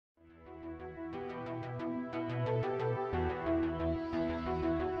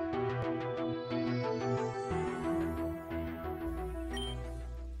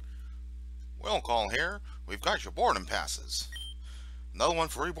Roll call here. We've got your boarding passes. Another one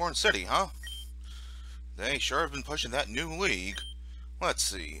for Reborn City, huh? They sure have been pushing that new league. Let's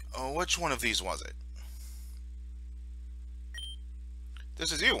see. Oh, which one of these was it?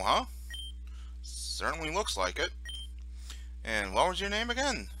 This is you, huh? Certainly looks like it. And what was your name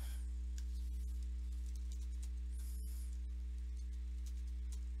again?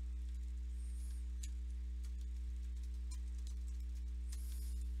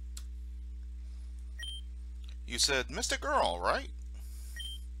 You said Mystik Earl, right?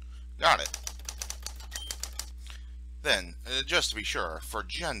 Got it. Then, just to be sure, for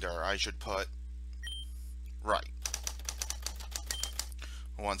gender, I should put... right.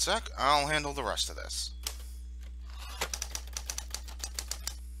 One sec, I'll handle the rest of this.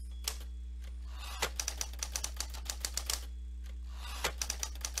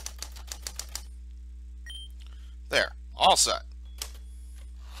 There, all set.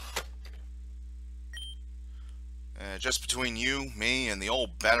 Just between you, me, and the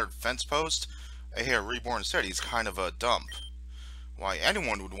old battered fence post, I hear Reborn City's kind of a dump. Why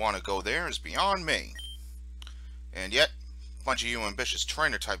anyone would want to go there is beyond me. And yet, a bunch of you ambitious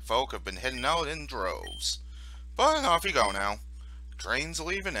trainer-type folk have been heading out in droves. But off you go now. Train's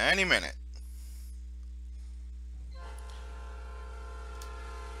leaving any minute.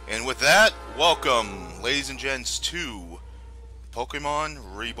 And with that, welcome, ladies and gents, to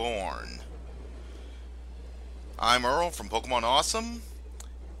Pokemon Reborn. I'm Earl from Pokemon Awesome,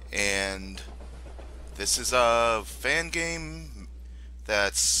 and this is a fan game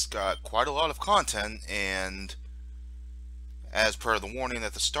that's got quite a lot of content, and as per the warning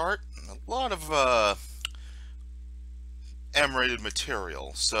at the start, a lot of M-rated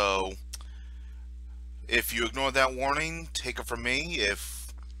material. So if you ignore that warning, take it from me.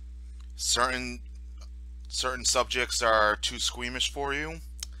 If certain subjects are too squeamish for you,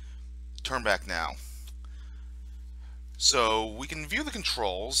 turn back now. So we can view the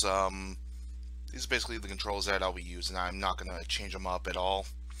controls. These are basically the controls that I'll be using. I'm not going to change them up at all.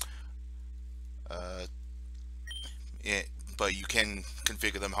 But you can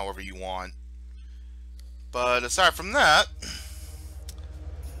configure them however you want. But aside from that,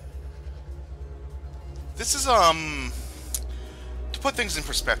 this is to put things in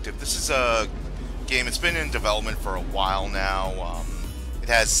perspective, this is a game that's been in development for a while now. It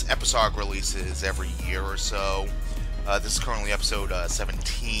has episodic releases every year or so. This is currently episode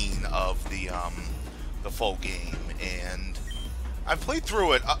 17 of the full game, and I've played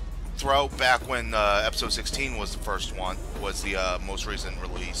through it throughout back when episode 16 was the first one, was the most recent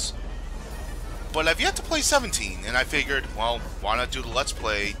release. But I've yet to play 17, and I figured, well, why not do the Let's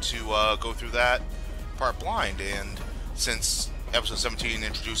Play to go through that part blind? And since episode 17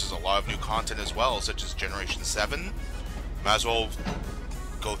 introduces a lot of new content as well, such as Generation 7, might as well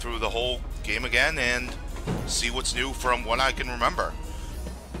go through the whole game again and see what's new from what I can remember.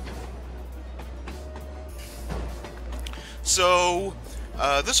 So,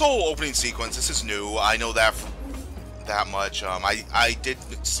 this whole opening sequence, this is new. I know that much. I did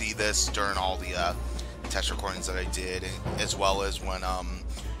see this during all the test recordings that I did, as well as when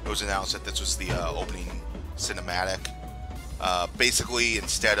it was announced that this was the opening cinematic. Basically,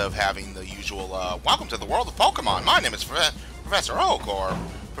 instead of having the usual "Welcome to the world of Pokemon, my name is Professor Oak" or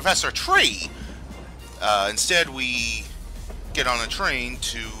Professor Tree, instead we get on a train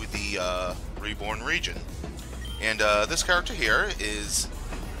to the Reborn region. And this character here is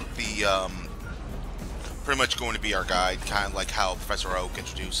the pretty much going to be our guide, kind of like how Professor Oak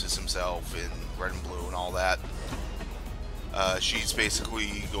introduces himself in Red and Blue and all that. She's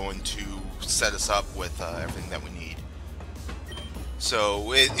basically going to set us up with everything that we need.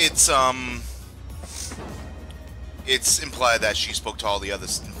 So it's implied that she spoke to all the other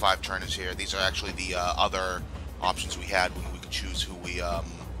 5 trainers here. These are actually the other options we had when we could choose who we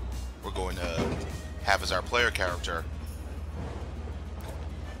were going to have as our player character.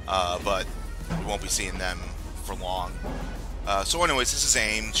 But we won't be seeing them for long. So anyways, this is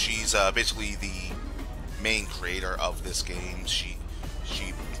AIM. She's basically the main creator of this game. This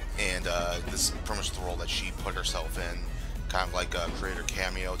is pretty much the role that she put herself in, kind of like a creator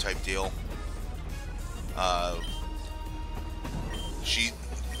cameo type deal. She's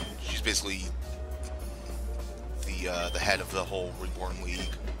basically the head of the whole Reborn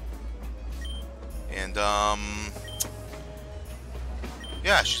League. And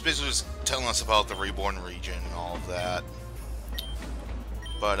yeah, she's basically just telling us about the Reborn region and all of that.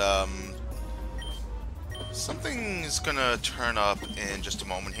 But something is gonna turn up in just a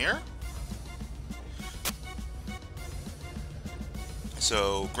moment here.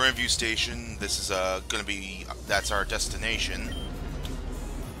 So, Grandview Station, this is gonna be, that's our destination.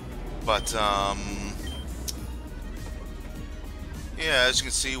 But, yeah, as you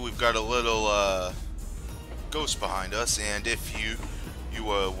can see, we've got a little, ghost behind us, and if you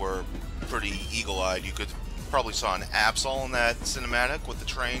were pretty eagle-eyed, you could probably saw an Absol in that cinematic with the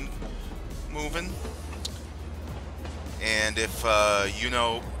train moving. And if, you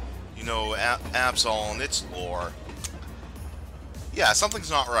know Absol and its lore, yeah, something's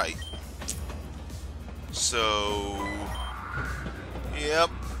not right. So, yep.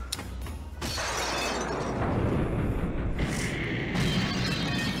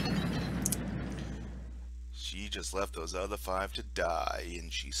 She just left those other 5 to die,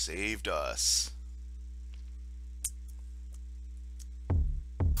 and she saved us.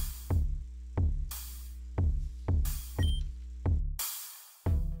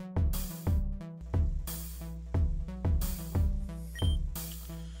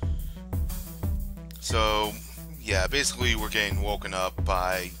 So, yeah, basically we're getting woken up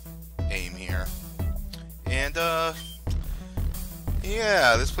by AIM here. And,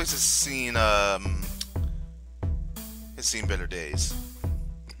 yeah, this place has seen better days.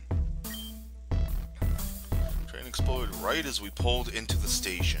 Train exploded right as we pulled into the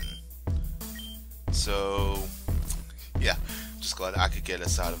station. So, yeah, just glad I could get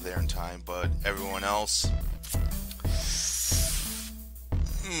us out of there in time, but everyone else,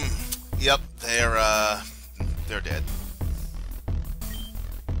 yep, they're dead.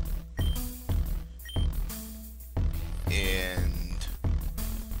 And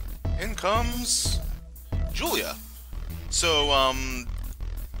in comes Julia. So,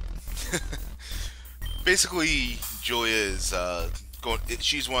 basically, Julia is,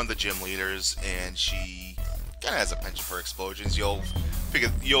 she's one of the gym leaders, and she kind of has a penchant for explosions.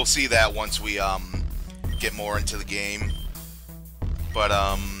 You'll see that once we, get more into the game.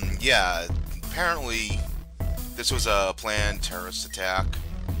 But, yeah, apparently, this was a planned terrorist attack.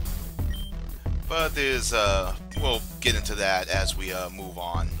 But there's, we'll get into that as we, move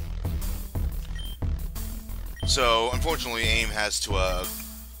on. So, unfortunately, AIM has to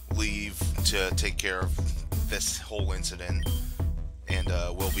leave to take care of this whole incident, and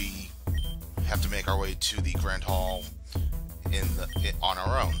we'll have to make our way to the Grand Hall on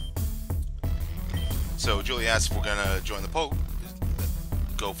our own. So, Julie asks if we're gonna join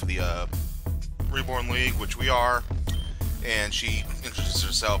go for the Reborn League, which we are, and she introduces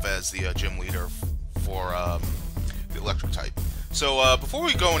herself as the gym leader for the electric type. So, before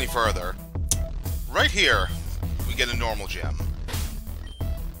we go any further, right here, we get a normal gem.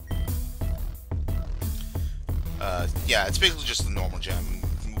 Yeah, it's basically just a normal gem.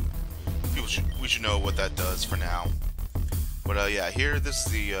 We should know what that does for now. But yeah, here, this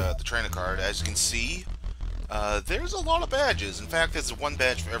is the trainer card. As you can see, there's a lot of badges. In fact, there's one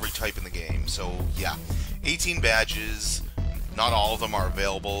badge for every type in the game. So yeah, 18 badges. Not all of them are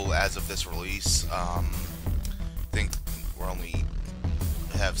available as of this release. I think we only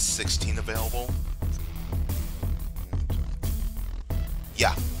have 16 available.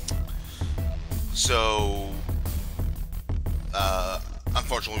 Yeah. So,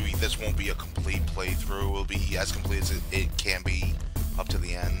 unfortunately, this won't be a complete playthrough. It will be as complete as it can be up to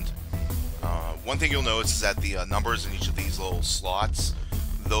the end. One thing you'll notice is that the numbers in each of these little slots,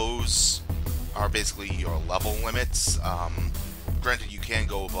 those are basically your level limits. Granted, you can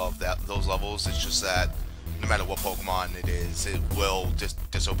go above those levels. It's just that no matter what Pokemon it is, it will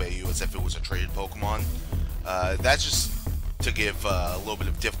disobey you as if it was a traded Pokemon. That's just to give a little bit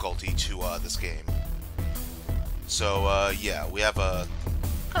of difficulty to this game. So yeah, we have a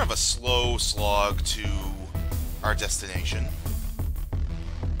kind of a slow slog to our destination.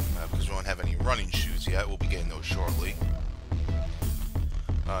 Because we don't have any running shoes yet, we'll be getting those shortly.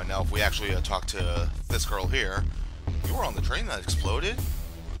 Now, if we actually talk to this girl here, you were on the train that exploded?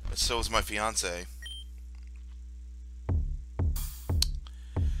 So was my fiance.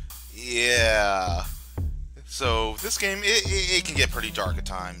 Yeah. So, this game, it can get pretty dark at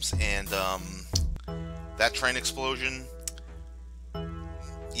times, and, that train explosion,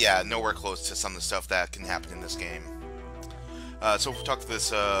 yeah, nowhere close to some of the stuff that can happen in this game. So if we talk to this,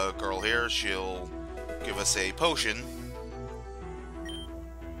 girl here, she'll give us a potion.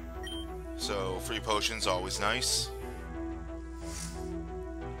 So, free potions, always nice.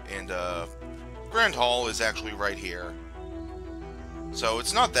 And, Grand Hall is actually right here. So,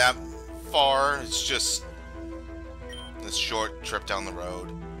 it's not that far, it's just this short trip down the road.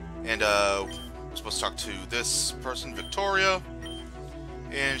 And we're supposed to talk to this person, Victoria,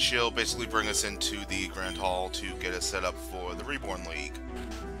 and she'll basically bring us into the Grand Hall to get us set up for the Reborn League.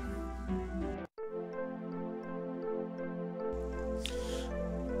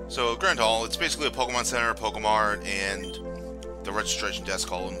 So Grand Hall, it's basically a Pokemon Center, Pokemart, and the registration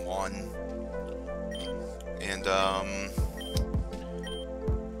desk all in one. And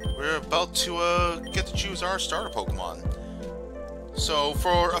we're about to get to choose our starter Pokemon. So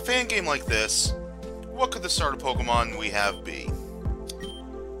for a fan game like this, what could the starter Pokemon we have be?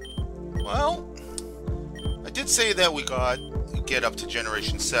 Well, I did say that we get up to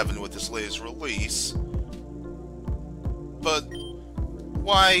Generation 7 with this latest release, but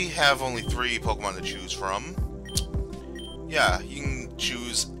why have only 3 Pokemon to choose from? Yeah, you can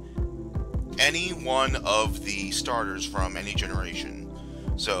choose any one of the starters from any generation.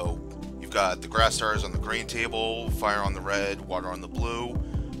 So, you've got the grass starters on the green table, fire on the red, water on the blue.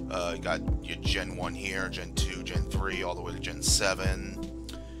 You got your Gen 1 here, Gen 2, Gen 3, all the way to Gen 7.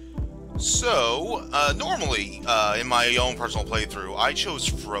 So, normally, in my own personal playthrough, I chose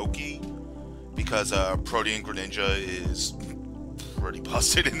Froakie because Protean Greninja is pretty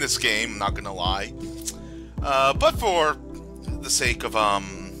busted in this game, I'm not gonna lie. But for the sake of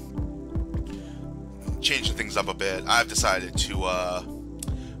changing things up a bit, I've decided to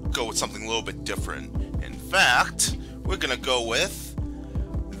go with something a little bit different. In fact, we're gonna go with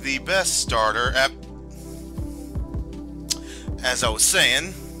the best starter as I was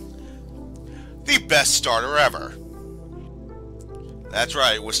saying, the best starter ever. That's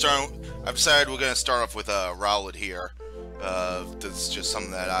right, I've decided we're gonna start off with Rowlet here. This is just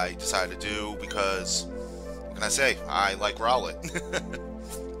something that I decided to do because, what can I say? I like Rowlet.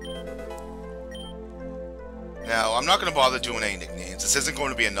 Now, I'm not going to bother doing any nicknames. This isn't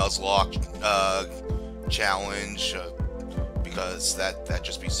going to be a Nuzlocke challenge because that'd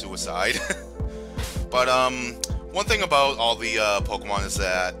just be suicide. But one thing about all the Pokemon is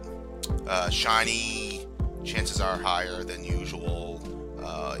that shiny chances are higher than usual,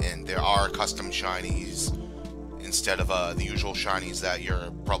 and there are custom shinies instead of the usual shinies that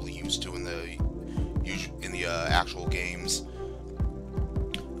you're probably used to in the actual games.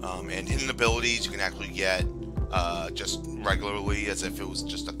 And hidden abilities you can actually get just regularly, as if it was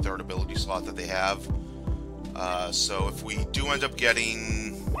just a third ability slot that they have. So if we do end up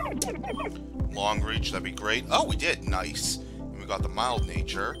getting Long Reach, that'd be great. Oh, we did. Nice. And we got the Mild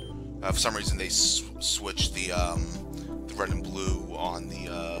Nature. For some reason, they switched the red and blue on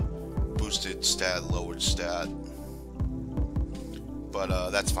the boosted stat, lowered stat.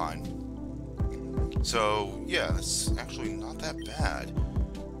 But that's fine. So, yeah, that's actually not that bad.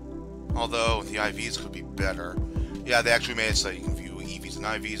 Although, the IVs could be better. Yeah, they actually made it so you can view EVs and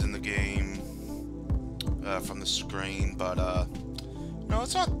IVs in the game from the screen, but, no,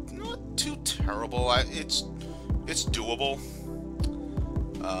 it's not too terrible. It's doable.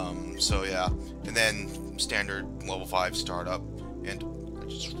 So, yeah. And then, standard level 5 startup. And I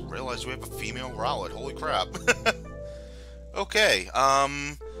just realized we have a female Rowlet. Holy crap. Okay,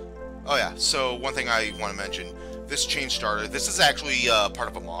 oh yeah, so one thing I want to mention, this change starter, this is actually part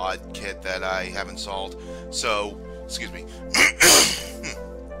of a mod kit that I have installed, so, excuse me.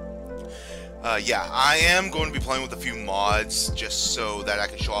 Yeah, I am going to be playing with a few mods just so that I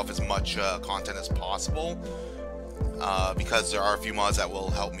can show off as much content as possible, because there are a few mods that will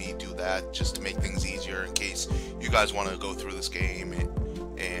help me do that, just to make things easier in case you guys want to go through this game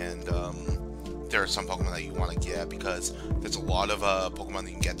and there are some Pokemon that you want to get, because there's a lot of Pokemon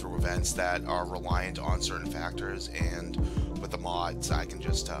that you can get through events that are reliant on certain factors, and with the mods I can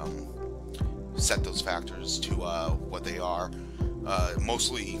just set those factors to what they are.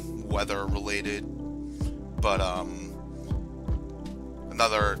 Mostly weather related, but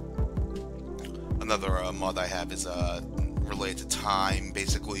another mod I have is related to time.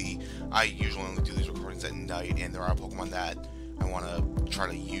 Basically, I usually only do these recordings at night, and there are Pokemon that I want to try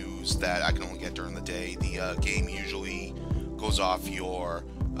to use that I can only get during the day. The game usually goes off your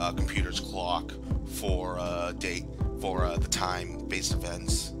computer's clock for the time-based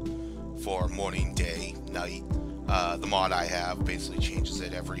events for morning, day, night. The mod I have basically changes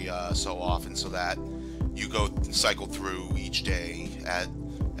it every so often, so that you cycle through each day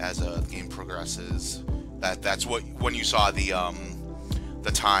as the game progresses. That's what, when you saw the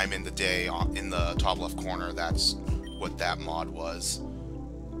time and the day in the top left corner, that's what that mod was.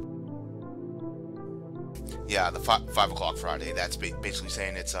 Yeah, the 5 o'clock Friday, that's basically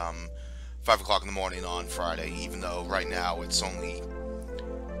saying it's 5 o'clock in the morning on Friday, even though right now it's only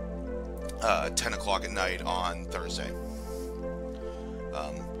 10 o'clock at night on Thursday.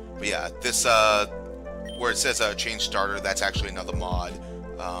 But yeah, this where it says change starter, that's actually another mod.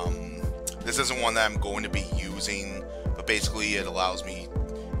 This isn't one that I'm going to be using, but basically it allows me,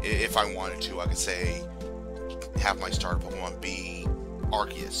 if I wanted to, I could say have my starter Pokemon be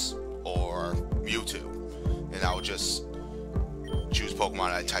Arceus or Mewtwo, and I would just choose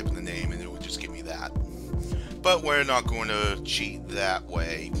Pokemon, I'd type in the name, and it would just give me that. but we're not going to cheat that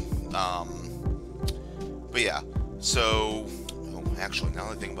way. But yeah, so actually, now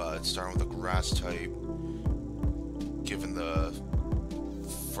that I think about it, starting with a grass type, given the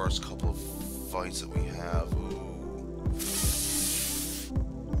first couple of fights that we have,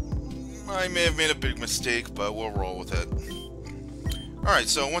 I may have made a big mistake, but we'll roll with it. Alright,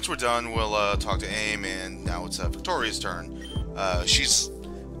 so once we're done, we'll talk to AIM, and now it's Victoria's turn. She's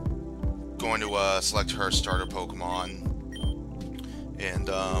going to select her starter Pokemon, and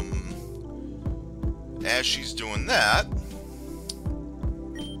as she's doing that,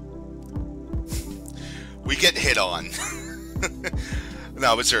 we get hit on.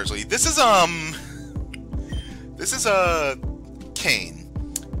 No, but seriously, this is Kane.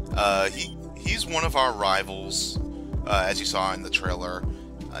 He's one of our rivals, as you saw in the trailer,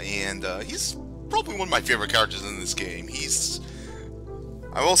 and he's probably one of my favorite characters in this game.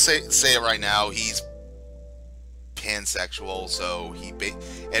 I will say it right now, he's pansexual, so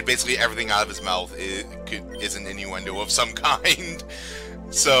and basically everything out of his mouth is an innuendo of some kind.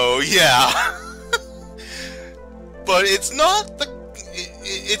 So yeah. But it's not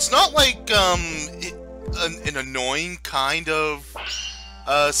like an annoying kind of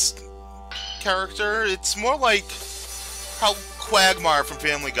character. It's more like how Quagmire from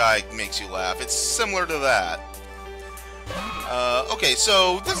Family Guy makes you laugh. It's similar to that. Okay,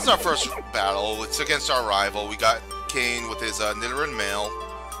 so this is our first battle. It's against our rival. We got Kane with his Nidoran male.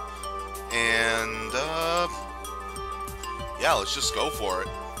 And, yeah, let's just go for it.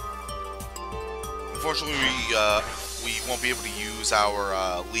 Unfortunately, we won't be able to use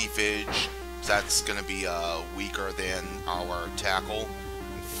our Leafage. That's going to be weaker than our Tackle.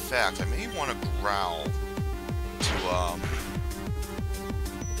 In fact, I may want to Growl to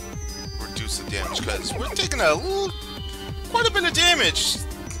reduce the damage, because we're taking quite a bit of damage,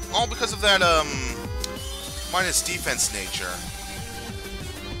 all because of that minus defense nature.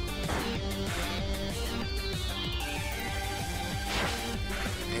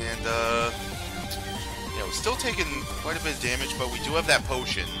 And yeah, we're still taking quite a bit of damage, but we do have that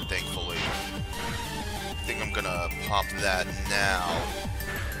potion, thankfully. I think I'm gonna pop that now.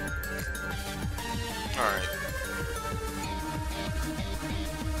 Alright.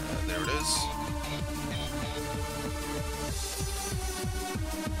 There it is.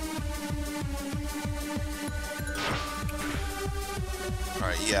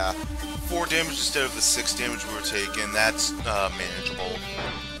 Alright, yeah. 4 damage instead of the 6 damage we were taking. That's manageable.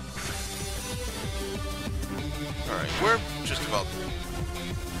 Alright, we're just about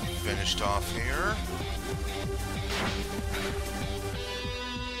finished off here.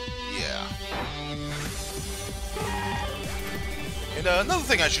 Yeah. And another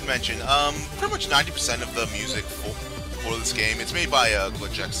thing I should mention, pretty much 90% of the music for this game, it's made by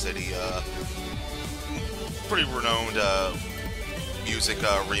Glitch City, pretty renowned music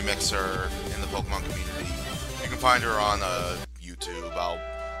remixer in the Pokemon community. You can find her on YouTube. I'll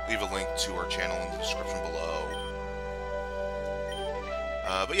leave a link to her channel in the description below.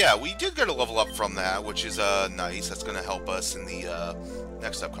 But yeah, we did get a level up from that, which is nice. That's going to help us in the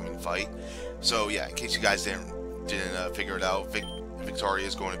next upcoming fight. So yeah, in case you guys didn't figure it out, Victoria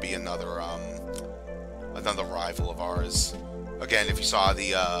is going to be another rival of ours. Again, if you saw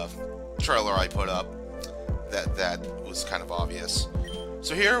the trailer I put up, that was kind of obvious.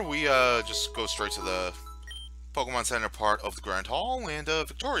 So here we just go straight to the Pokemon Center part of the Grand Hall, and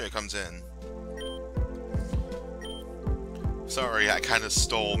Victoria comes in. Sorry, I kind of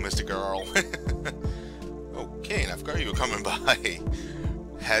stole Mystik Earl. Okay, and I've got you coming by.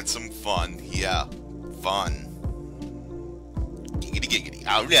 Had some fun. Yeah, fun. Giggity giggity.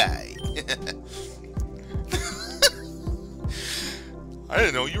 Alright. I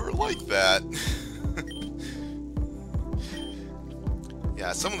didn't know you were like that.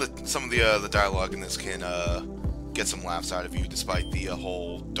 Yeah, some of the dialogue in this can get some laughs out of you, despite the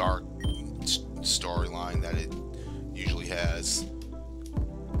whole dark storyline that it usually has.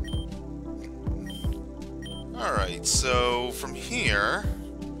 Alright, so from here,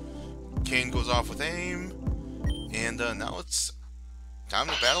 Kane goes off with AIM, and now it's time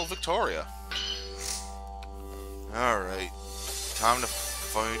to battle Victoria. Alright, time to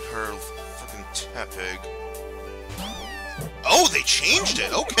fight her fucking Tepig. Oh, they changed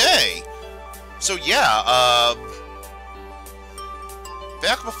it! Okay! So yeah,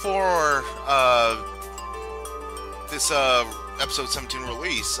 back before this episode 17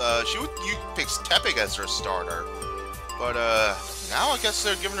 release, you picks Tepig as her starter, but now I guess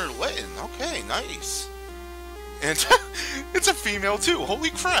they're giving her Litten. Okay, nice. And it's a female too.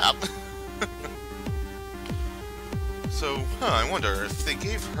 Holy crap! So, I wonder if they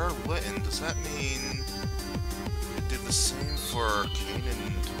gave her Litten. Does that mean the same for Kane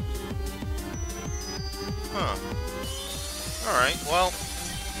and... Huh. Alright, well...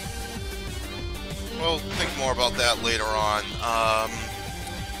 We'll think more about that later on.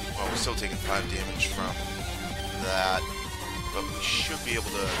 Well, we're still taking 5 damage from that, but we should be able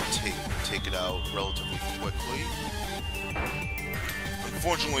to take it out relatively quickly.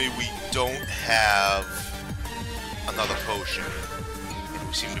 Unfortunately, we don't have another potion. And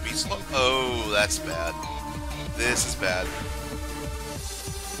we seem to be slow. Oh, that's bad. This is bad.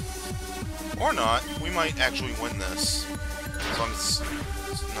 Or not. We might actually win this. As long as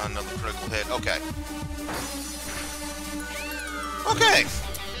it's not another critical hit. Okay. Okay.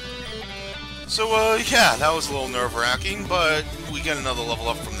 So, yeah, that was a little nerve-wracking, but we get another level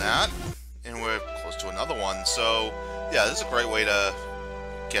up from that. And we're close to another one. So, yeah, this is a great way to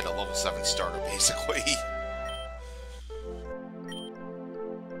get a level 7 starter, basically.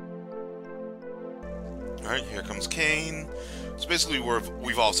 Alright, here comes Kane. So basically,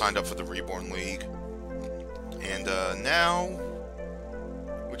 we've all signed up for the Reborn League. And now,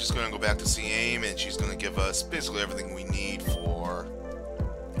 we're just going to go back to see AIM, and she's going to give us basically everything we need for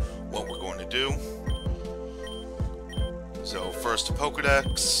what we're going to do. So first, a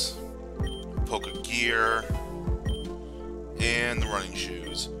Pokedex, Poke Gear, and the running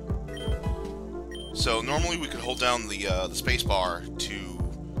shoes. So normally we could hold down the space bar to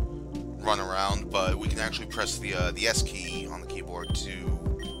run around, but we can actually press the S key on the keyboard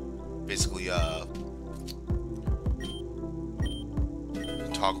to basically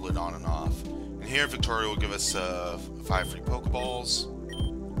toggle it on and off. And here Victoria will give us 5 free Pokeballs,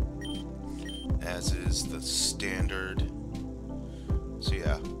 as is the standard. So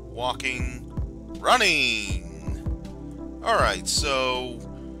yeah, walking, running! Alright, so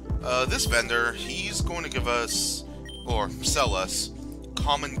this vendor, he's going to give us, or sell us,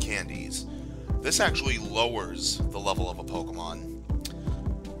 common candies. This actually lowers the level of a Pokemon.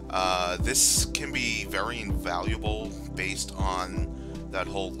 This can be very invaluable based on that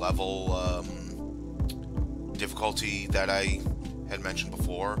whole level difficulty that I had mentioned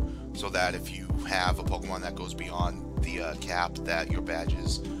before, so that if you have a Pokemon that goes beyond the cap that your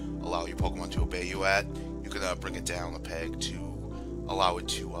badges allow your Pokemon to obey you at, you can bring it down a peg to allow it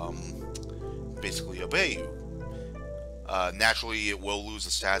to basically obey you. Naturally, it will lose the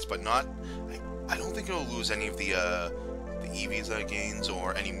stats, but not. I don't think it will lose any of the EVs that it gains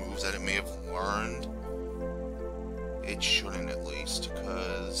or any moves that it may have learned. It shouldn't, at least,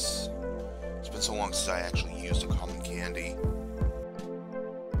 because it's been so long since I actually used a common candy.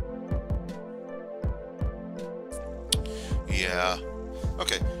 Yeah.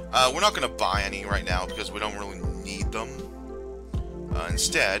 Okay. We're not going to buy any right now because we don't really need them.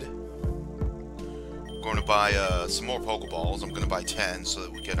 Instead, we're going to buy some more Pokeballs. I'm going to buy 10 so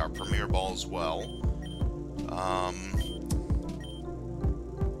that we get our Premier Ball as well. I'm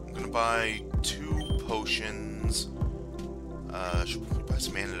going to buy 2 potions. Should probably buy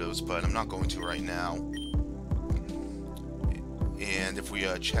some antidotes, but I'm not going to right now. And if we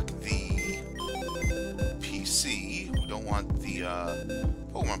check the PC, we don't want the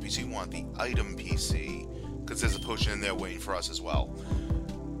Pokemon PC, we want the item PC, because there's a potion in there waiting for us as well.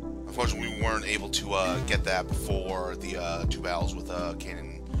 Unfortunately, we weren't able to get that before the 2 battles with Kane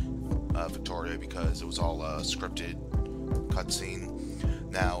and Victoria, because it was all scripted cutscene.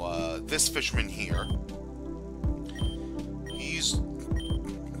 Now, this fisherman here, he's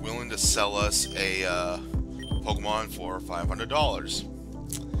willing to sell us a Pokemon for $500.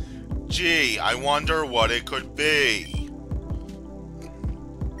 Gee, I wonder what it could be.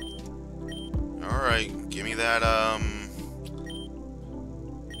 Alright, give me that,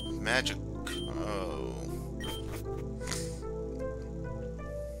 magic. Oh.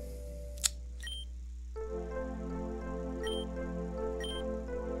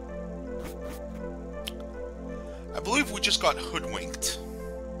 I believe we just got hoodwinked.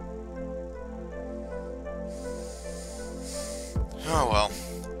 Oh well.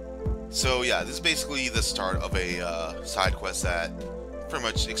 So yeah, this is basically the start of a side quest that pretty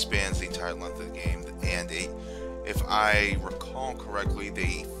much expands the entire length of the game, and if I recall correctly,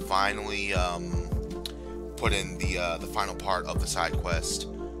 they finally put in the final part of the side quest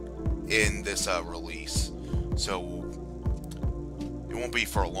in this release. So it won't be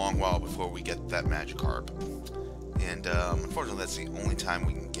for a long while before we get that Magikarp, and unfortunately, that's the only time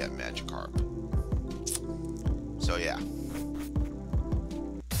we can get Magikarp. So yeah.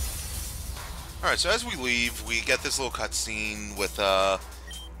 Alright, so as we leave, we get this little cutscene with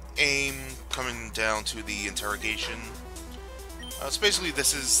AIM coming down to the interrogation. So basically,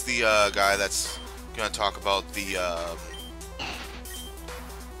 this is the guy that's going to talk about the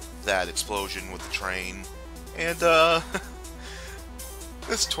that explosion with the train, And,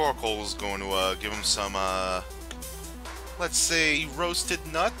 this Torkoal is going to, give him some, let's say, roasted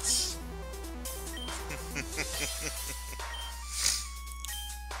nuts?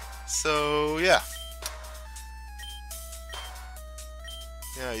 So, yeah.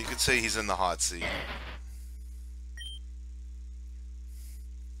 Yeah, you could say he's in the hot seat.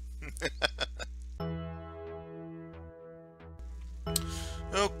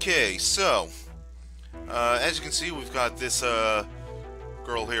 Okay, so, as you can see, we've got this,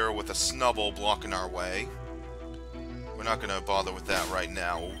 girl here with a snubble blocking our way. We're not going to bother with that right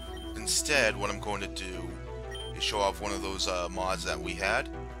now. Instead, what I'm going to do is show off one of those mods that we had,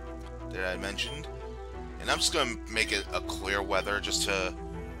 that I mentioned. And I'm just going to make it a clear weather just to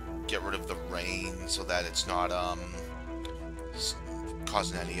get rid of the rain so that it's not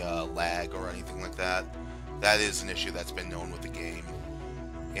causing any lag or anything like that. That is an issue that's been known with the game.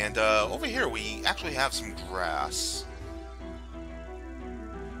 And over here we actually have some grass.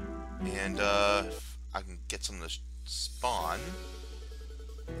 And if I can get some to spawn.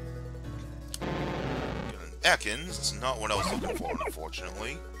 Get an Ekans. It's not what I was looking for,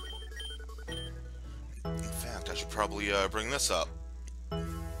 unfortunately. In fact, I should probably bring this up.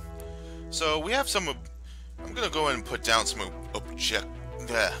 So we have some. I'm gonna go ahead and put down some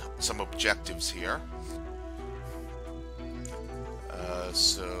objectives here.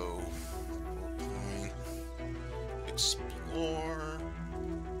 So explore,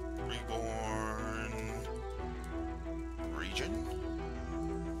 Reborn region,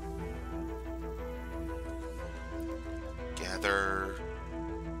 gather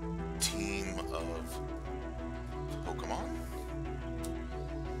team of Pokemon.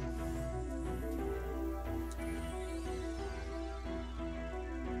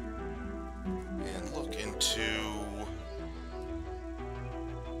 And look into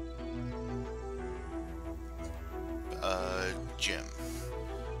gym.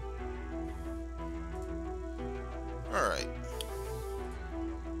 Alright.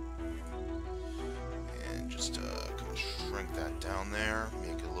 And just kind of shrink that down there,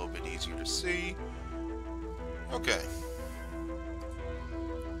 make it a little bit easier to see. Okay.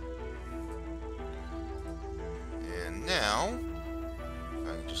 And now, if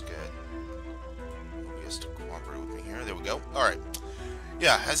I can just get OBS to cooperate with me here. There we go. Alright.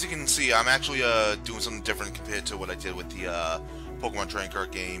 Yeah, as you can see, I'm actually doing something different compared to what I did with the Pokemon Trading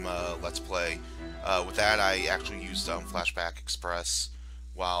Card game Let's Play. With that, I actually used Flashback Express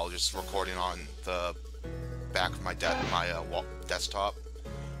while just recording on the back of my desktop.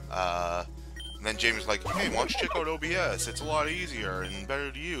 And then Jamie was like, "Hey, why don't you check out OBS? It's a lot easier and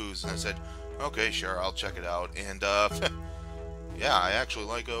better to use." And I said, "Okay, sure, I'll check it out." And yeah, I actually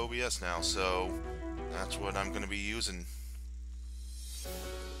like OBS now, so that's what I'm going to be using.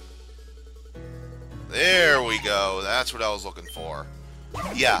 There we go. That's what I was looking for.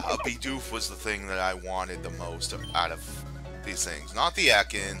 Yeah, a Bidoof was the thing that I wanted the most out of these things. Not the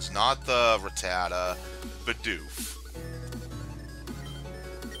Ekans, not the Rattata, Bidoof.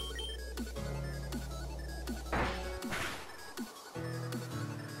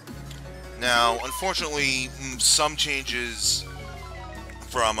 Now, unfortunately, some changes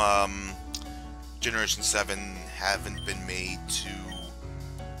from Generation 7 haven't been made to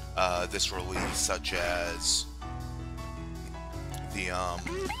this release, such as the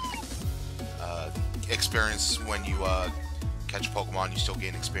experience when you catch a Pokemon, you still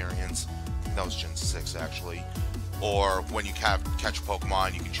gain experience. That was Gen 6, actually. Or when you catch a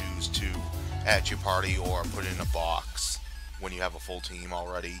Pokemon, you can choose to add to your party or put it in a box when you have a full team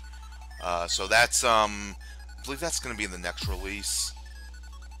already. So that's, I believe that's going to be in the next release.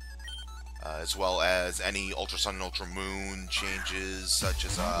 As well as any Ultra Sun and Ultra Moon changes, such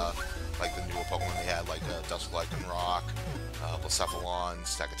as like the newer Pokemon they had, like Dusklight and Rock, Blacephalon,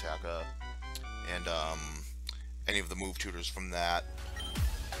 Stakataka, and any of the move tutors from that.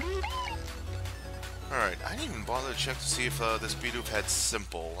 Alright, I didn't even bother to check to see if this Bidoof had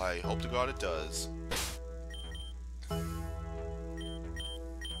Simple. I hope to God it does.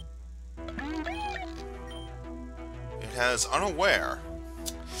 It has Unaware.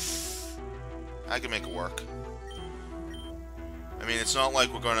 I can make it work. I mean, it's not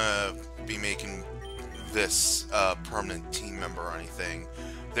like we're gonna be making this permanent team member or anything.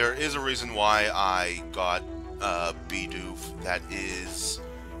 There is a reason why I got Bidoof. That is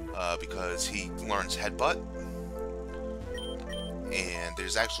because he learns Headbutt. And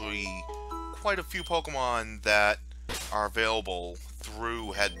there's actually quite a few Pokemon that are available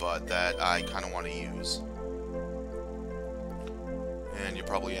through Headbutt that I kind of want to use. And you're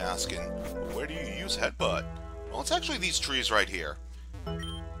probably asking, where do you use Headbutt? Well, it's actually these trees right here.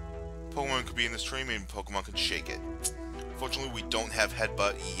 Pokemon could be in this tree, maybe Pokemon could shake it. Unfortunately, we don't have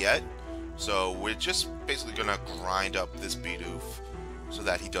Headbutt yet, so we're just basically gonna grind up this Bidoof so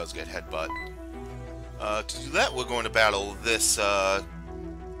that he does get Headbutt. To do that, we're going to battle this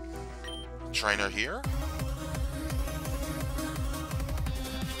trainer here.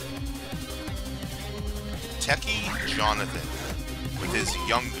 Techie Jonathan with his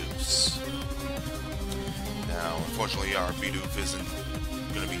Yungoos. Now, unfortunately, our Bidoof isn't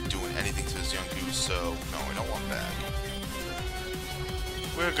going to be doing anything to his Yungoos, so no, we don't want that.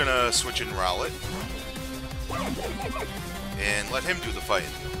 We're going to switch in Rowlet and let him do the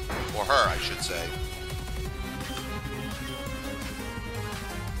fighting. Or her, I should say.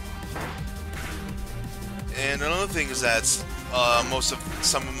 And another thing is that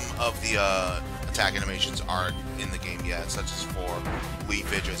some of the attack animations aren't in the game yet, such as for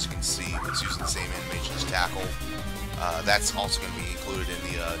Leafage, as you can see, it's using the same animation as Tackle. That's also going to be included in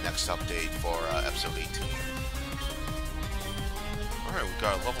the next update for episode 18. Alright, we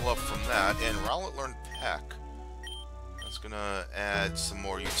got a level up from that, and Rowlet learned Peck. That's going to add some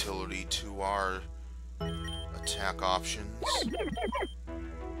more utility to our attack options.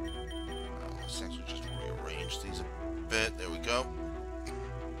 Let's actually just rearrange these a bit. There we go.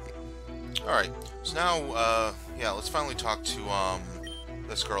 Alright, so now, yeah, let's finally talk to,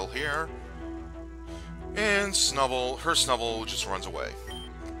 this girl here. And her Snubble just runs away.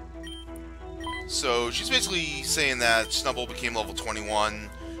 So, she's basically saying that Snubble became level 21,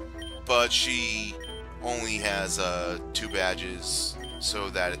 but she only has, 2 badges, so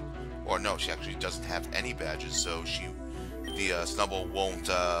that, or no, she actually doesn't have any badges, so the Snubble won't,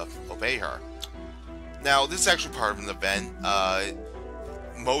 obey her. Now, this is actually part of an event.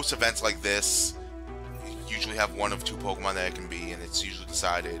 Most events like this usually have one of 2 Pokemon that it can be, and it's usually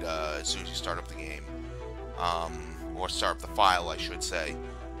decided as soon as you start up the game. Or start up the file, I should say.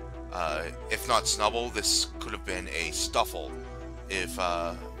 If not Snubble, this could have been a Stuffle, if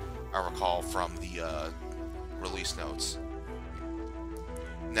I recall from the release notes.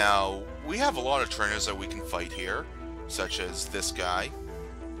 Now, we have a lot of trainers that we can fight here, such as this guy.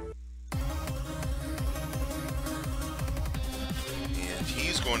 And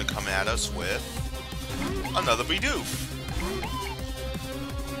he's going to come at us with another Bidoof.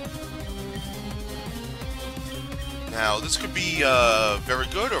 Now, this could be very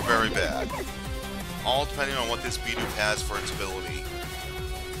good or very bad, all depending on what this Bidoof has for its ability.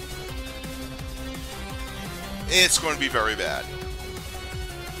 It's going to be very bad.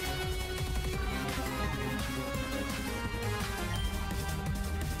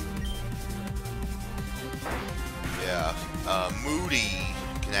 Yeah, Moody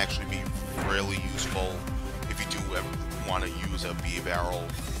can actually be really useful if you do ever want to use a B-Barrel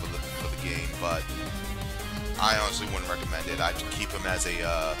for the game, but I honestly wouldn't recommend it. I'd keep him as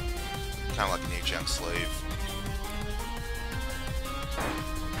a, kind of like an HM slave.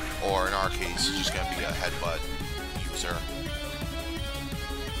 Or in our case, he's just going to be a Headbutt user.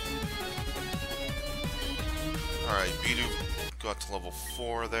 Alright, Bidoof got to level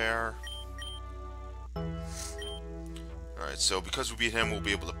 4 there. Alright, so because we beat him, we'll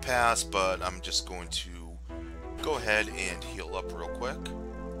be able to pass, but I'm just going to go ahead and heal up real quick.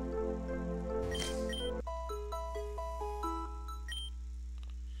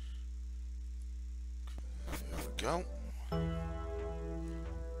 Go.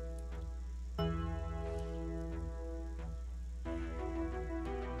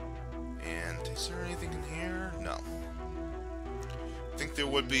 And is there anything in here? No. I think there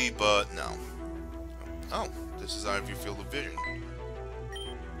would be, but no. Oh, this is out of your field of vision.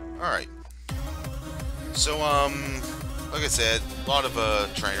 Alright. So, like I said, a lot of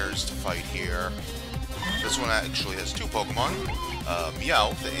trainers to fight here. This one actually has 2 Pokemon,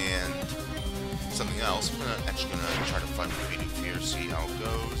 Meowth and something else. I'm actually gonna try to find the Bidoof here, see how it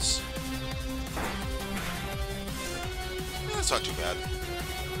goes. Yeah, that's not too bad.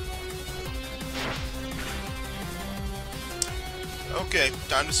 Okay,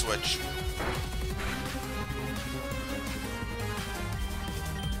 time to switch.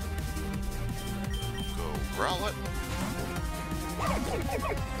 Go Rowlet.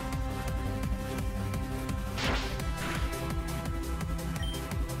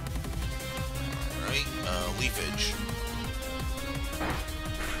 Leafage.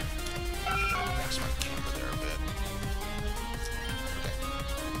 Fix my camera there a bit. Okay.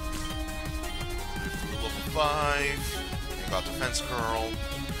 Level 5. I got Defense Curl.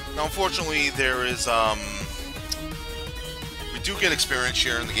 Now, unfortunately, there is, we do get experience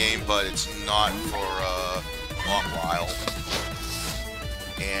here in the game, but it's not for a long while.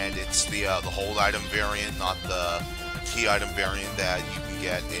 And it's the hold item variant, not the key item variant that you can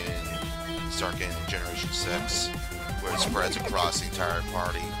get in start getting Generation 6, where it spreads across the entire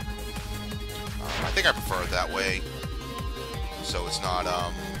party. I think I prefer it that way, so it's not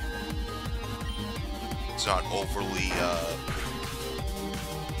overly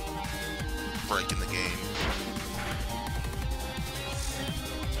breaking the game.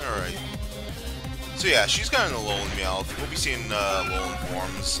 Alright. So yeah, she's got an Alolan Meowth. We'll be seeing Alolan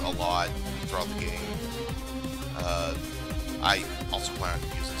forms a lot throughout the game. I also plan on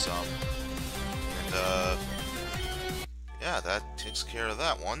using some. And yeah, that takes care of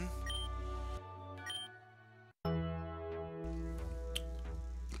that one.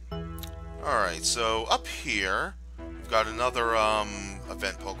 Alright, so up here, we've got another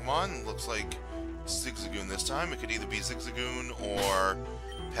event Pokemon. Looks like Zigzagoon this time. It could either be Zigzagoon or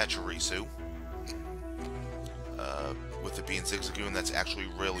Pachirisu. With it being Zigzagoon, that's actually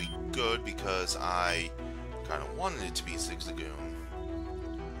really good because I kind of wanted it to be Zigzagoon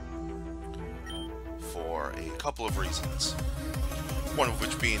for a couple of reasons. One of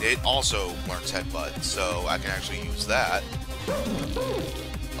which being it also learns Headbutt, so I can actually use that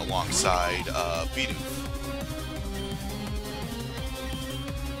alongside Bidoof.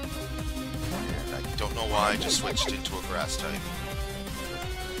 And I don't know why I just switched into a grass type.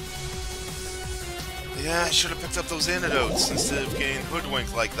 Yeah, I should have picked up those antidotes instead of getting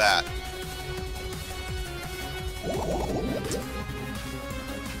hoodwinked like that.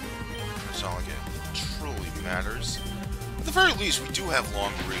 It's not like it truly matters. At the very least, we do have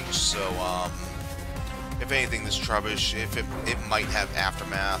long reach, so if anything, this Trubbish, if it might have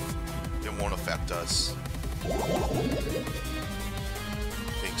Aftermath, it won't affect us.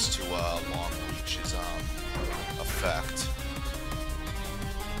 Thanks to long reach's effect.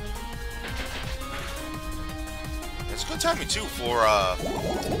 It's good timing too for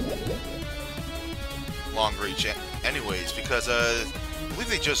long reach, anyways, because I believe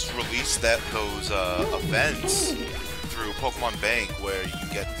they just released those events through Pokemon Bank, where you can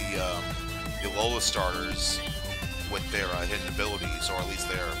get the Alola starters with their hidden abilities, or at least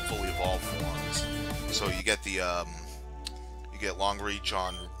their fully evolved forms. So you get the you get long reach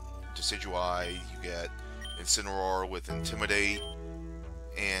on Decidueye, you get Incineroar with Intimidate,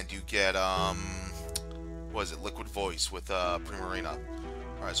 and you get what is it, Liquid Voice with Primarina.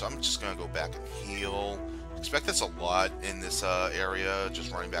 Alright, so I'm just gonna go back and heal. Expect that's a lot in this area,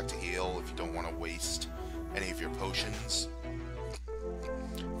 just running back to heal if you don't want to waste any of your potions.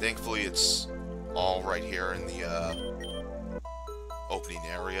 Thankfully, it's all right here in the opening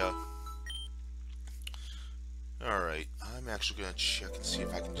area. Alright, I'm actually gonna check and see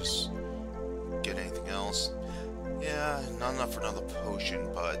if I can just get anything else. Yeah, not enough for another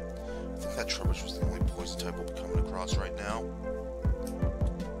potion, but I think that Trubbish was the only poison type we'll be coming across right now.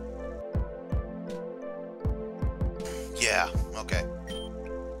 Yeah, okay.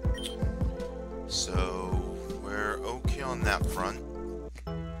 So, we're okay on that front.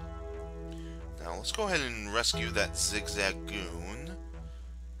 Now, let's go ahead and rescue that Zigzagoon.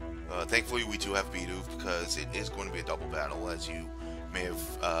 Thankfully, we do have Bidoof, because it is going to be a double battle, as you may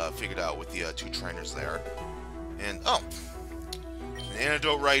have figured out with the two trainers there. And, oh! An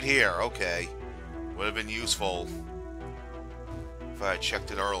antidote right here, okay. Would have been useful if I had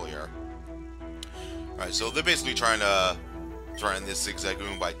checked it earlier. Alright, so they're basically trying to threaten this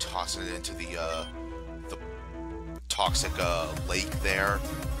Zigzagoon by tossing it into the toxic lake there.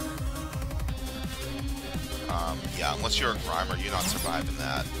 Yeah, unless you're a Grimer, you're not surviving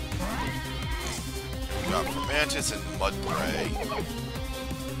that. We got Fermantis and Mudbray.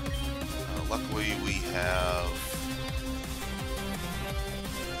 Luckily, we have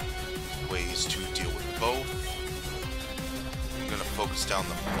ways to deal with both. I'm gonna focus down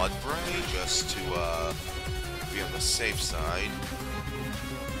the Mudbray just to be on the safe side.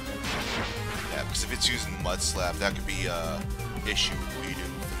 Yeah, because if it's using Mud Slap, that could be an issue with Bidoof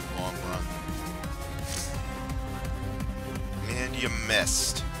in the long run. And you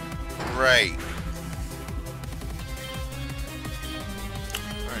missed. Great.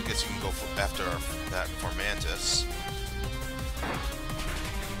 Alright, I guess you can go after that Formantis.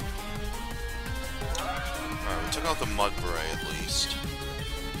 Alright, we took out the Mudbray at least.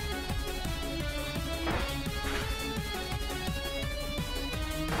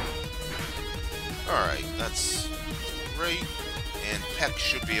 Alright, that's great. And Peck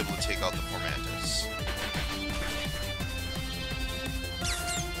should be able to take out the Formantis.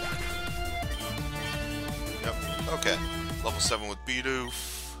 Yep, okay. Level 7 with Bidoof.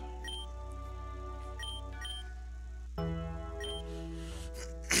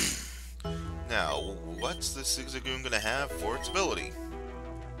 Now, what's the Zigzagoon gonna have for its ability?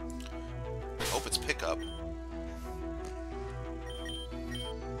 I hope it's Pickup.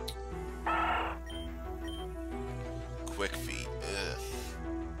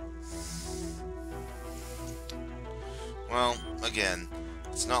 Well, again,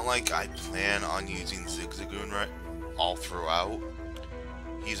 it's not like I plan on using Zigzagoon right all throughout.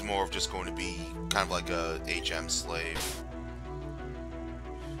 He's more of just going to be kind of like a HM slave.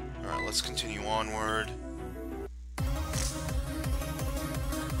 Alright, let's continue onward.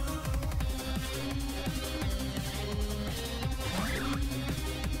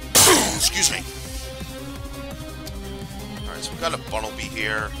 Excuse me. Alright, so we got a Bunnelby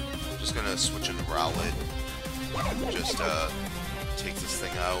here. Just gonna switch into Rowlet. Just take this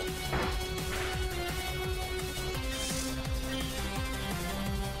thing out.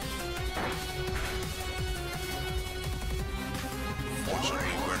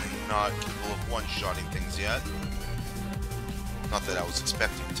 Fortunately, we're not capable of one-shotting things yet. Not that I was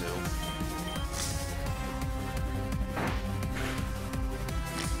expecting to.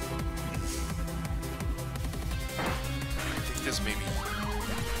 I think there's maybe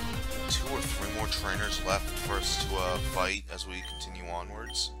 2 or 3 more trainers left for us to fight as we continue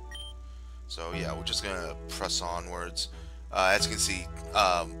onwards. So yeah, we're just gonna press onwards. As you can see,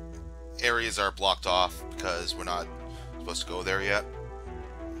 areas are blocked off because we're not supposed to go there yet.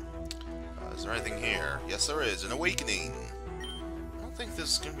 Is there anything here? Yes, there is. An awakening. I don't think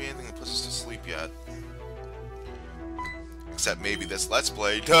this is gonna be anything that puts us to sleep yet. Except maybe this Let's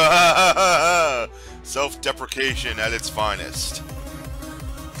Play. Self-deprecation at its finest.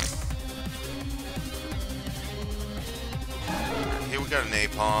 Here we got an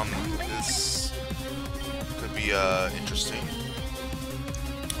Napalm. This could be interesting.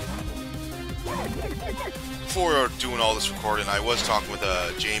 Before doing all this recording, I was talking with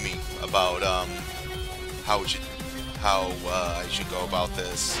Jamie about how I should go about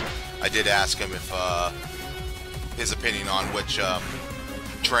this. I did ask him if his opinion on which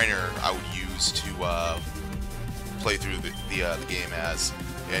trainer I would use to play through the game as,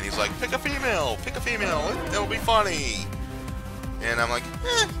 and he's like, pick a female, it'll be funny. And I'm like,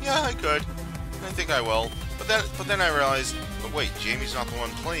 yeah, I could. I think I will. But then I realized, but wait, Jamie's not the one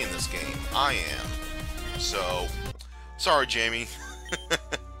playing this game. I am. So, sorry, Jamie.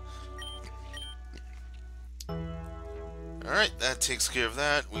 Alright, that takes care of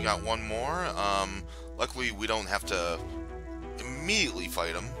that. We got one more. Luckily, we don't have to immediately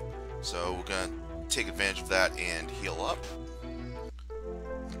fight him. So, we're gonna take advantage of that and heal up.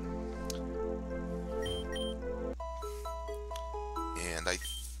 And I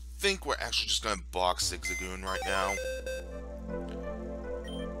think we're actually just gonna box Zigzagoon right now.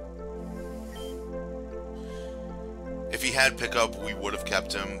 If he had pickup, we would have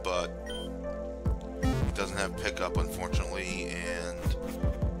kept him, but he doesn't have pickup, unfortunately, and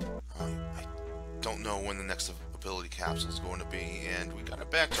I don't know when the next ability capsule is going to be, and we got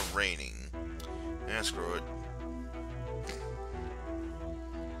it back to raining. Yeah, screw it.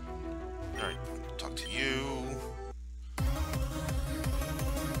 Alright, talk to you.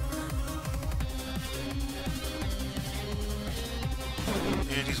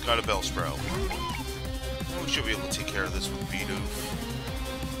 And he's got a Bellsprout. We should be able to take care of this with Bidoof.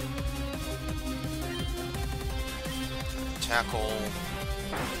 Tackle.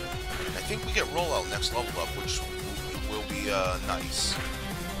 I think we get rollout next level up, which will be nice.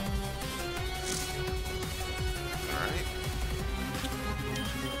 Alright.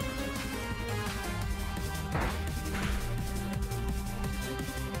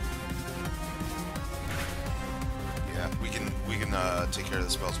 Yeah, we can take care of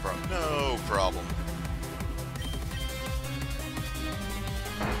the Bellsprout. No problem.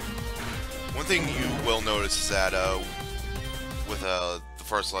 One thing you will notice is that with the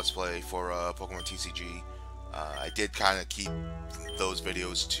first Let's Play for Pokemon TCG, I did kind of keep those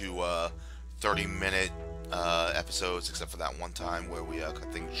videos to 30-minute episodes, except for that one time where we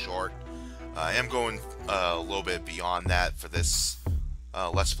cut things short. I am going a little bit beyond that for this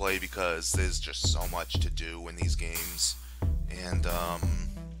Let's Play because there's just so much to do in these games, and I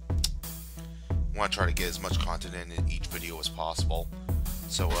want to try to get as much content in each video as possible.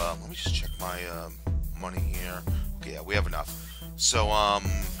 So, let me just check my money here. Okay, yeah, we have enough. So,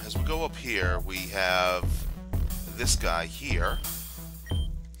 as we go up here, we have this guy here.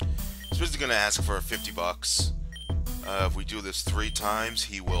 He's basically going to ask for 50 bucks. If we do this 3 times,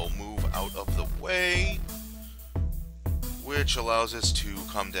 he will move out of the way, which allows us to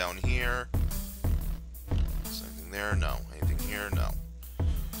come down here. Is anything there? No. Anything here? No.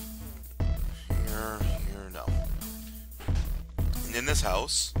 Here, no. And in this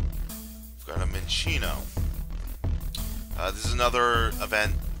house, we've got a Minccino. This is another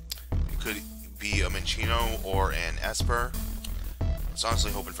event. It could be a Minccino or an Esper. I was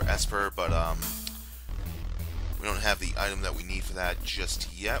honestly hoping for Esper, but we don't have the item that we need for that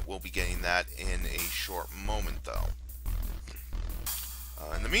just yet. We'll be getting that in a short moment, though.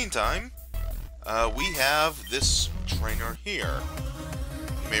 meantime, we have this trainer here.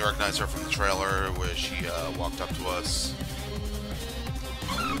 You may recognize her from the trailer where she walked up to us.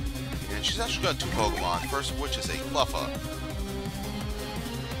 And she's actually got 2 Pokemon, first of which is a Cluffa.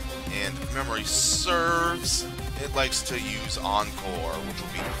 And if memory serves, it likes to use Encore, which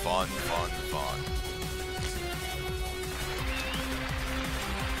will be fun, fun, fun.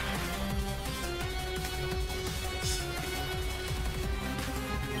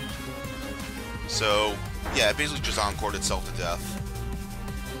 So, yeah, it basically just encored itself to death.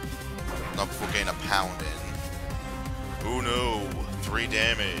 Not before getting a pound in. Oh no, 3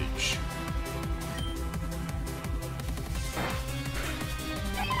 damage.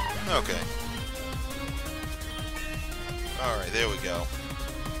 Okay. Alright, there we go.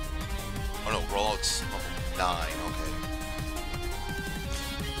 Oh no, rollout's level 9, okay.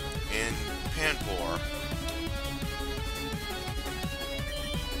 And Panpour.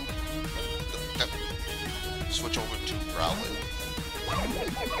 Switch over to Growlithe.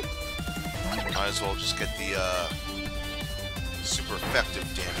 Might as well just get the super effective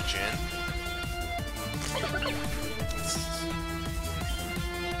damage in.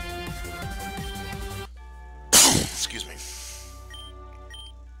 Excuse me.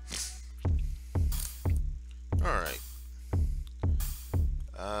 Alright.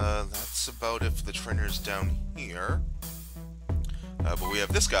 That's about it for the trainers down here. But we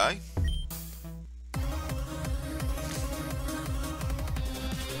have this guy.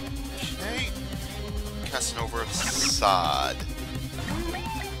 Okay. Casanova Sod.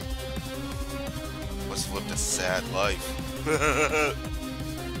 Must have lived a sad life.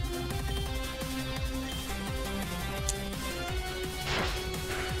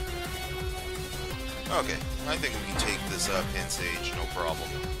 Okay, I think we can take this Pansage, no problem.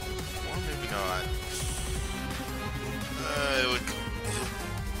 Or maybe not.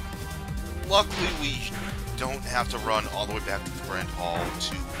 Luckily, we don't have to run all the way back to the Grand Hall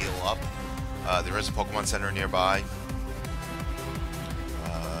to heal up. There is a Pokemon Center nearby.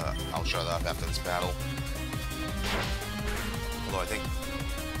 I'll show that up after this battle. Although I think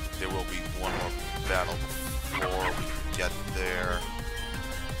there will be one more battle before we get there.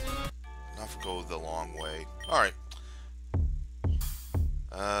 Enough go the long way. Alright.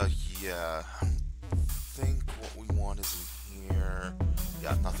 Yeah. I think what we want is in here.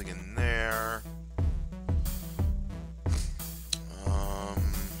 Yeah, nothing in there.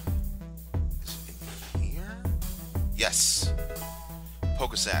 Is it in here? Yes.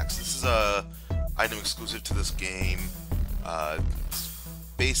 Pokesax. This is a item exclusive to this game. It's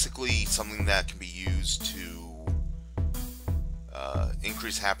basically something that can be used to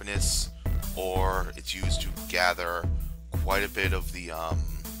increase happiness, or it's used to gather quite a bit of the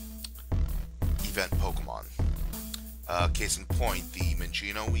event Pokemon. Case in point, the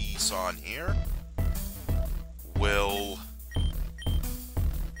Minccino we saw in here will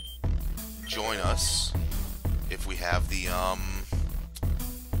join us if we have the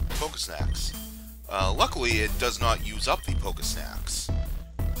Pokesnacks. Luckily, it does not use up the Pokesnacks,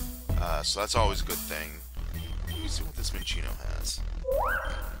 so that's always a good thing. Let me see what this Minccino has.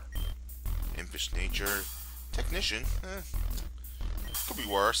 Impish Nature. Technician. Could be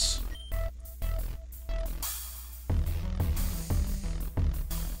worse.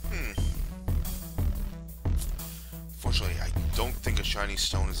 Fortunately, I don't think a shiny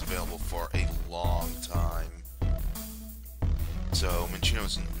stone is available for a long time. So,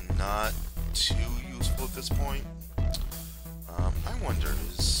 Minccino's not too useful at this point. I wonder,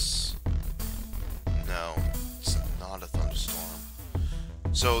 no, it's not a thunderstorm.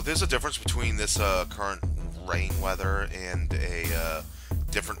 So, there's a difference between this current rain weather and a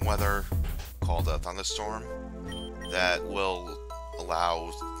different weather called a thunderstorm that will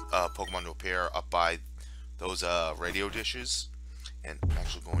allow Pokemon to appear up by those radio dishes. And I'm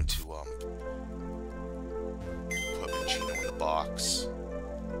actually going to put Minccino in the box.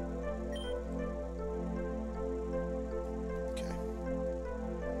 Okay.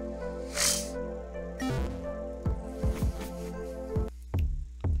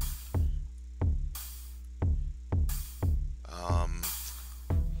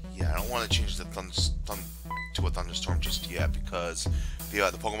 Yeah, I don't want to change the to a thunderstorm just yet because the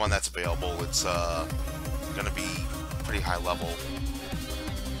Pokemon that's available, it's gonna be pretty high level.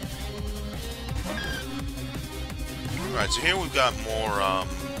 Alright, so here we've got more of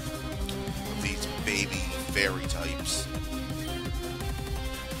these baby fairy types.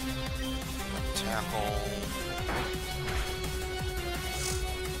 Tackle.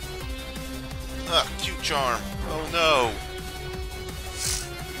 Ugh, cute charm. Oh no.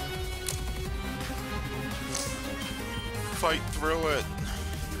 Fight through it.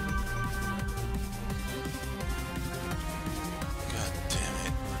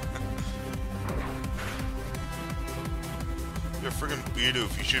 a friggin'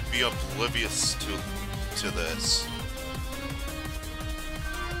 Bidoof. You should be oblivious to this.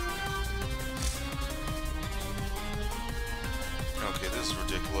 Okay, this is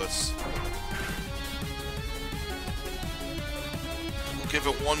ridiculous. We'll give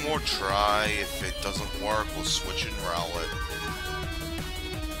it one more try. If it doesn't work, we'll switch and Rowlet.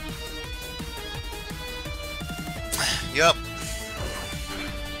 Yep.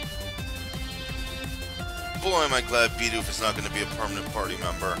 Boy, am I glad Bidoof is not going to be a permanent party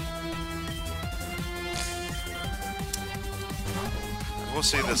member. I will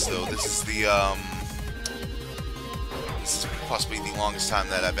say this though, this is possibly the longest time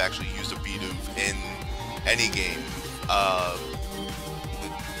that I've actually used a Bidoof in any game,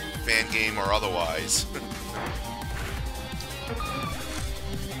 fan game or otherwise.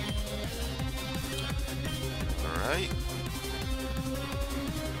 Alright.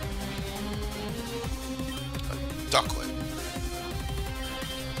 Ducklet.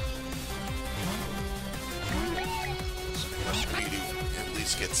 So let Bidoof at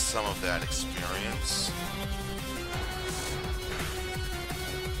least get some of that experience.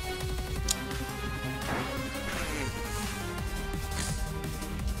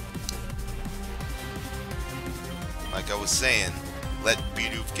 Like I was saying, let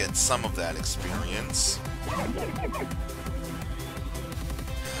Bidoof get some of that experience. I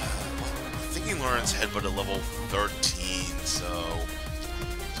think he learns Headbutt at level 13, so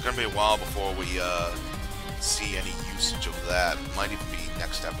it's gonna be a while before we see any usage of that. Might even be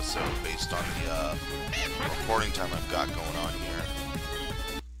next episode based on the recording time I've got going on here.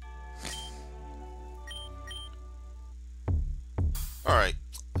 Alright,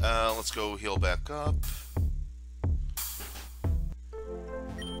 let's go heal back up.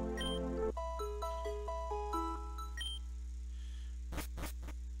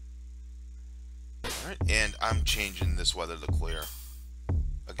 And I'm changing this weather to clear.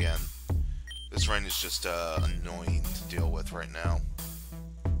 Again. This rain is just annoying to deal with right now.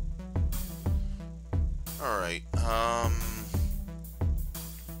 Alright, I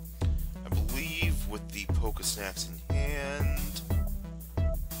believe with the Pokesnacks in hand,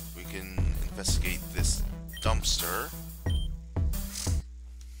 we can investigate this dumpster.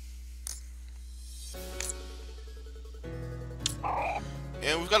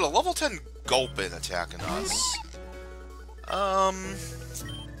 And we've got a level 10 Gulpin attacking us.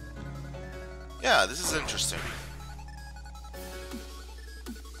 Yeah, this is interesting.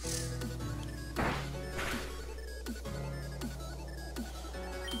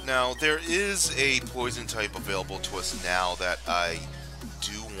 Now, there is a poison type available to us now that I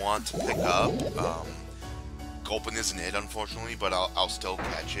do want to pick up. Gulpin isn't it, unfortunately, but I'll still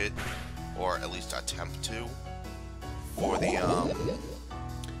catch it, or at least attempt to, for the,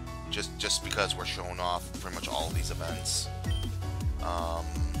 just because we're showing off pretty much all of these events.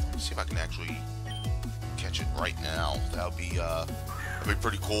 Let's see if I can actually catch it right now. That'd be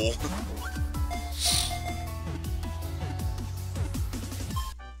pretty cool.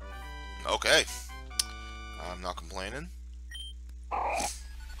 Okay, I'm not complaining.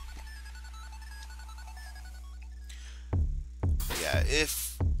 Yeah,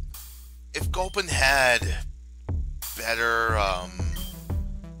 if Gulpin had better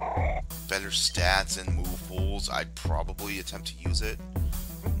better stats and move pools, I'd probably attempt to use it.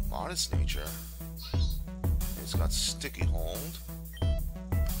 Modest nature. It's got sticky hold.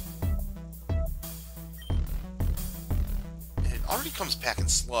 It already comes packing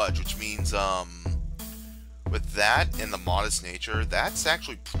sludge, which means with that and the modest nature, that's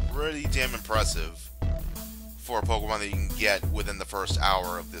actually pretty damn impressive for a Pokemon that you can get within the first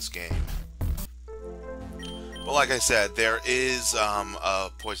hour of this game. But like I said, there is a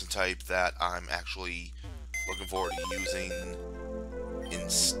poison type that I'm actually looking forward to using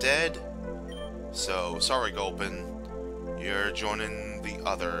instead. So, sorry Gulpin, you're joining the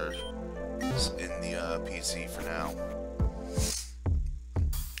other in the PC for now.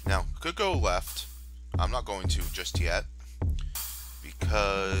 Now, could go left. I'm not going to just yet,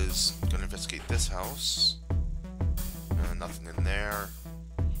 because I'm going to investigate this house. Nothing in there.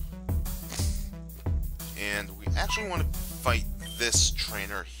 And we actually want to fight this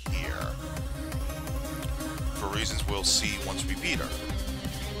trainer here, for reasons we'll see once we beat her.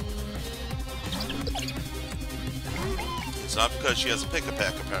 It's not because she has a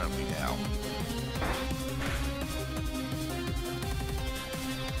pick-a-pack apparently now.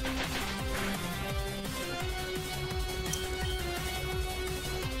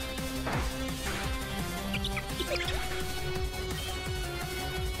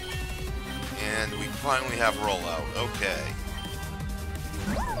 And we finally have rollout. Okay.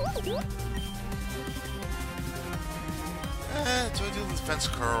 Do I do the defense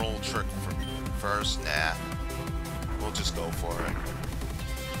curl trick first? Nah. We'll just go for it.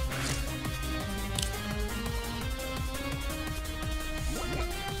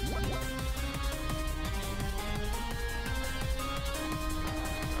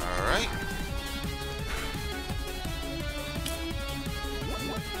 Alright.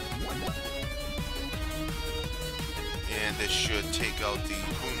 And this should take out the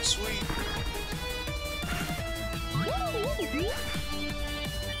Moon Sweep.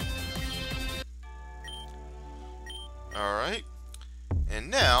 Alright. And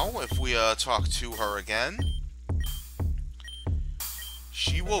now, if we talk to her again,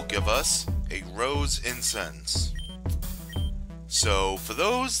 she will give us a Rose Incense. So, for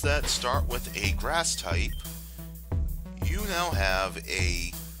those that start with a grass type, you now have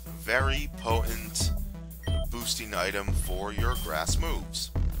a very potent boosting item for your grass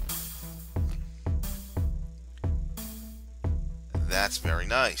moves. That's very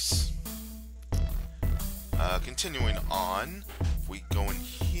nice. Continuing on, if we go in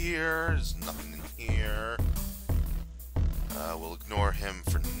here, there's nothing in here. We'll ignore him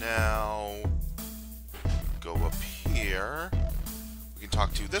for now. Go up here. We can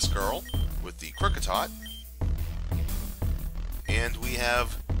talk to this girl with the Kricketot. And we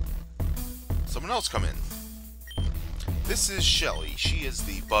have someone else come in. This is Shelly. She is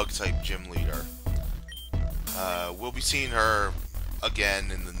the Bug-type gym leader. We'll be seeing her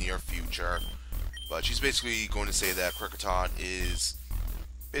again in the near future. But she's basically going to say that Kricketot is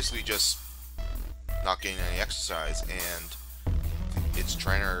basically just not getting any exercise, and its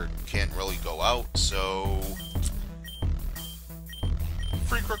trainer can't really go out, so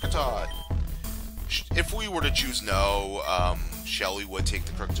free Kricketot. If we were to choose no, Shelly would take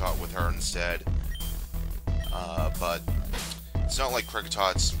the Kricketot with her instead. But it's not like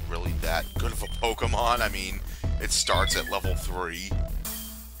Cricketot's really that good of a Pokemon. I mean, it starts at level 3.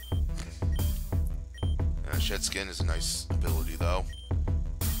 Shed Skin is a nice ability, though.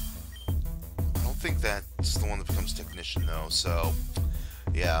 I don't think that's the one that becomes Technician, though, so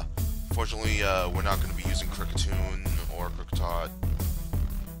yeah. Fortunately, we're not going to be using Kricketune or Kricketot.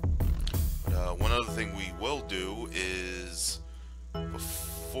 But one other thing we will do is,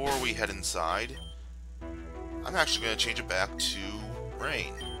 before we head inside, I'm actually going to change it back to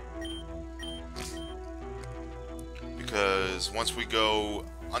Rain. Because once we go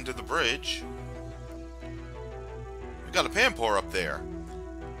under the bridge, we got a Pampor up there.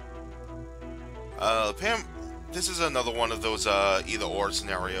 This is another one of those either-or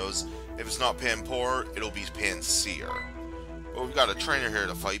scenarios. If it's not Pampor, it'll be Pansear. But we've got a trainer here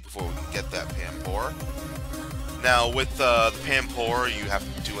to fight before we can get that Pampor. Now, with the Pampor, you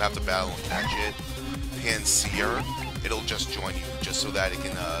do have to battle and catch it. Pansear, it'll just join you, just so that it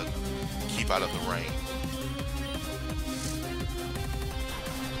can keep out of the rain.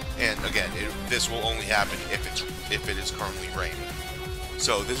 And again, this will only happen if it is currently raining.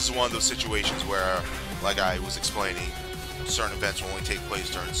 So this is one of those situations where, like I was explaining, certain events will only take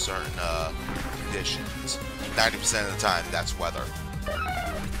place during certain conditions. 90% of the time, that's weather.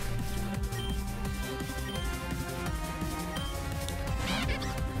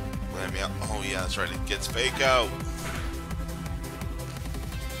 Let me out. Oh yeah, that's right. It gets Fake Out.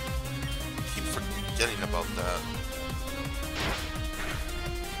 Keep forgetting about that.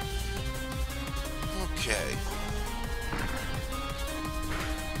 Okay.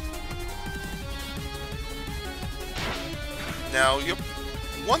 Now,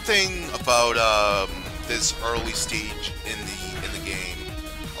 one thing about this early stage in the game,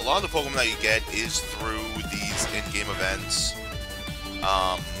 a lot of the Pokemon that you get is through these in-game events.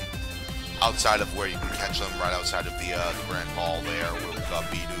 Outside of where you can catch them, right outside of the Grand Hall there, where we've got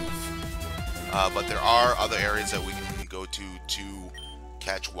Bidoof. But there are other areas that we can go to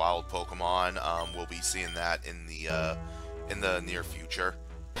catch wild Pokemon. We'll be seeing that in the near future.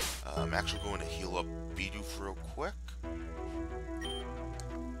 I'm actually going to heal up Bidoof real quick.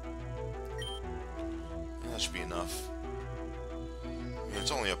 That should be enough. I mean,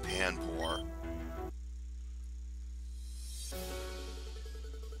 it's only a Pampor.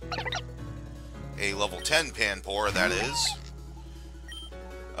 A level 10 Pampor, that is.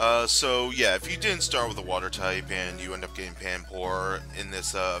 So yeah, if you didn't start with a water type and you end up getting Pampor in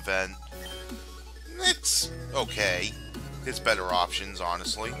this event, it's okay. It's better options,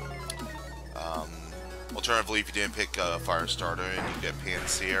 honestly. Alternatively, if you didn't pick a fire starter and you get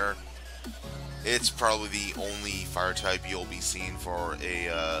Pansear, it's probably the only fire type you'll be seeing for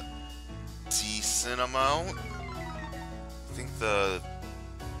a decent amount. I think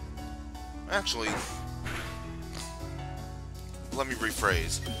actually, let me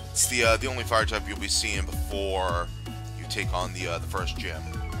rephrase. It's the only fire type you'll be seeing before you take on the first gym,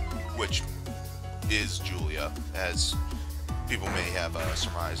 which is Julia, as people may have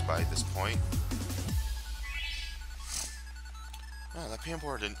surmised by this point. Oh, that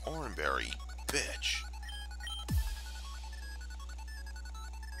Pambored an Oranberry, bitch.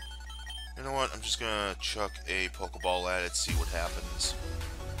 You know what? I'm just gonna chuck a Pokeball at it, see what happens.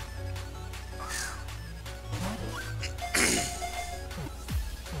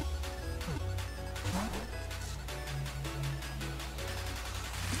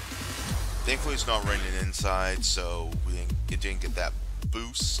 Thankfully, it's not raining inside, so it didn't get that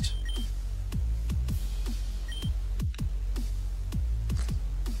boost.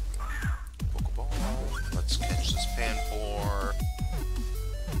 Pokeball. Let's catch this Panpour.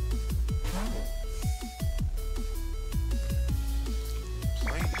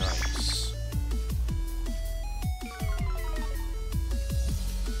 Play nice.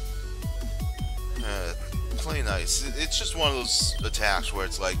 Play nice. It's just one of those attacks where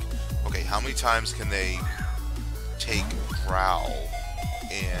it's like, okay, how many times can they take Growl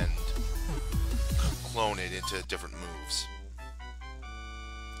and clone it into different moves?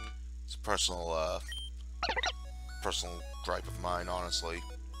 It's a personal gripe of mine, honestly.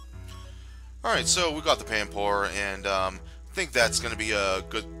 Alright, so we got the Panpour, and I think that's going to be a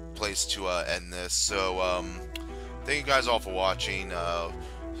good place to end this. So, thank you guys all for watching.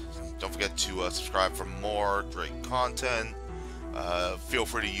 Don't forget to subscribe for more great content. Feel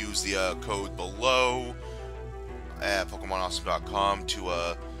free to use the code below at PokemonAwesome.com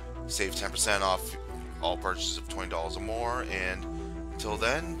to save 10% off all purchases of $20 or more. And until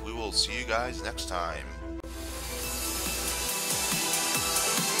then, we will see you guys next time.